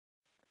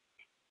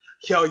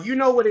Yo, you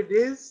know what it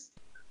is?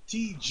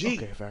 TG.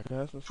 Okay, fat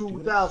guys, let's do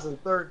it.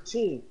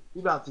 2013.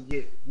 We about to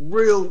get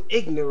real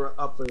ignorant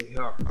up in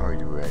here. Are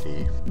you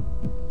ready?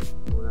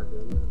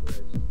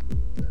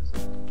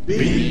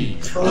 Be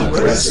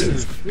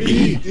aggressive,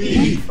 be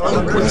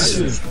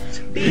aggressive,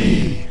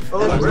 be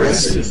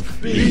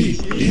aggressive,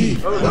 be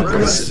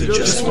aggressive.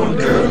 Just one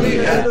girlie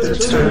at the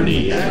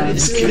tourney and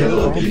it's kill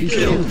or be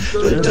killed.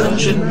 The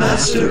dungeon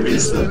master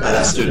is the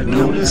bastard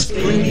known as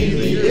Pliny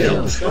the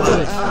Ill.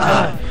 But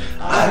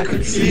I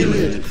could feel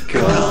it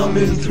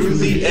coming through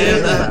the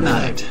air that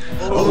night.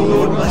 Oh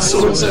Lord, my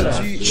sword's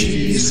up.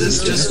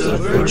 Jesus, just a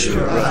virtue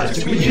right.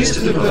 We used to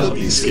develop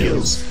these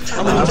skills.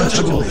 I'm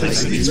untouchable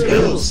thanks to these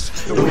pills.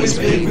 The ways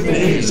big with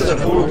names that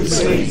have horrible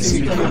slaves.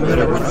 You become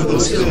better run for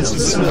those pills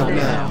and smell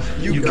now.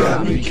 You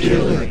got me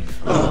killing.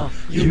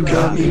 You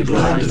got me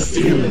blind to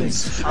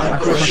feelings. I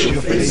crush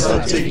your face,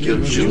 I'll take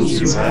your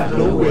jewels. You have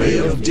no way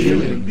of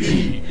dealing.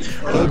 Be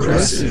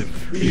aggressive.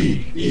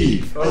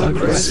 Be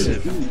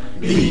aggressive.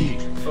 Be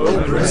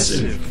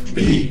aggressive.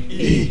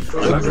 Be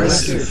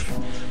aggressive.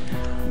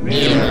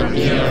 Mirror,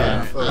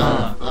 mirror,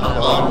 up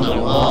on the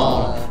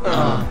wall,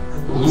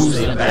 who's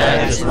the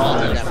baddest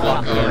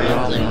motherfucker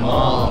of them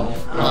all?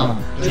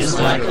 Just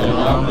like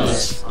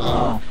Columbus,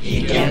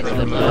 he get the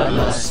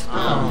bloodlust,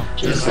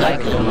 just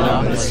like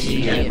Columbus,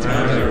 he get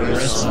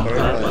murderous on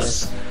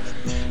purpose.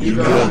 You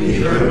got me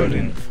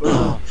hurting,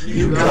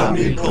 you got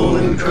me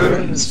pulling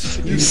curtains.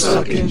 You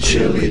sucking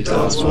chili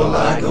dogs while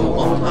I go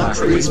on my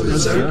craze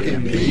berserk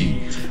and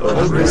be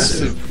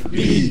aggressive,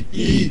 be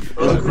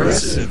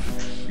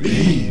aggressive.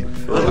 Be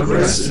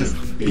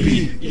aggressive,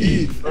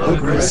 be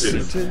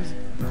aggressive.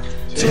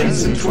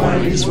 Tens and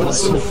twenties,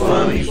 what's so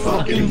funny?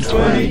 Fucking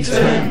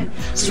 2010.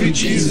 Sweet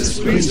Jesus,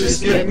 please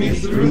just get me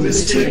through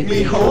this. Take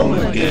me home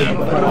again.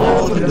 But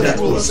all the death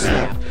will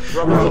snap.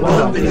 Rub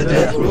up in the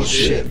death world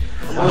shit.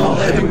 I'm all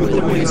heavy with the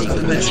wings of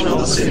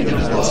dimensional sitting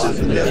and lost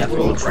in the death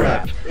world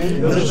crap.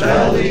 In the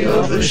valley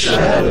of the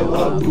shadow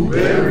of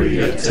Blueberry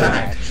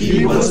attacked.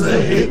 He was the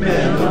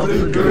hitman of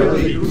the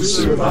girlie who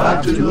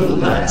survived to the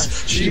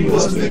last. She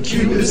was the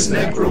cutest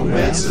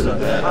necromancer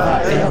that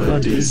I ever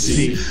did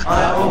see.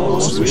 I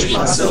almost wish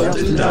myself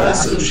to die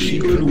so she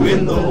could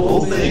win the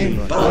whole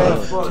thing.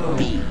 But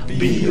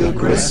be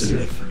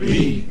aggressive,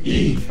 be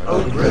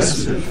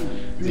aggressive.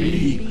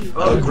 Be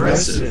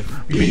aggressive.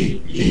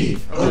 Be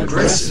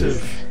aggressive.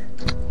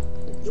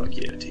 Fuck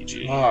yeah,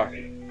 TG.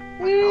 Alright.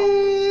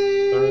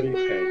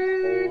 30K.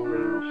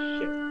 Holy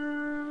shit.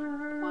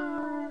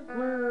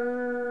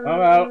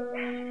 I'm out.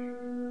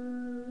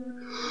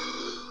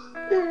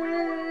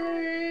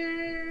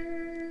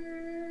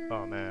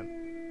 Oh man.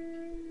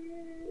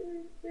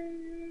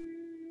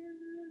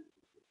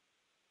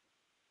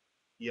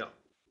 Yo,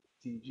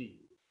 TG.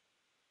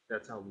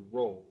 That's how we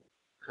roll.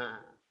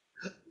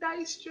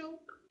 Nice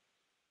joke.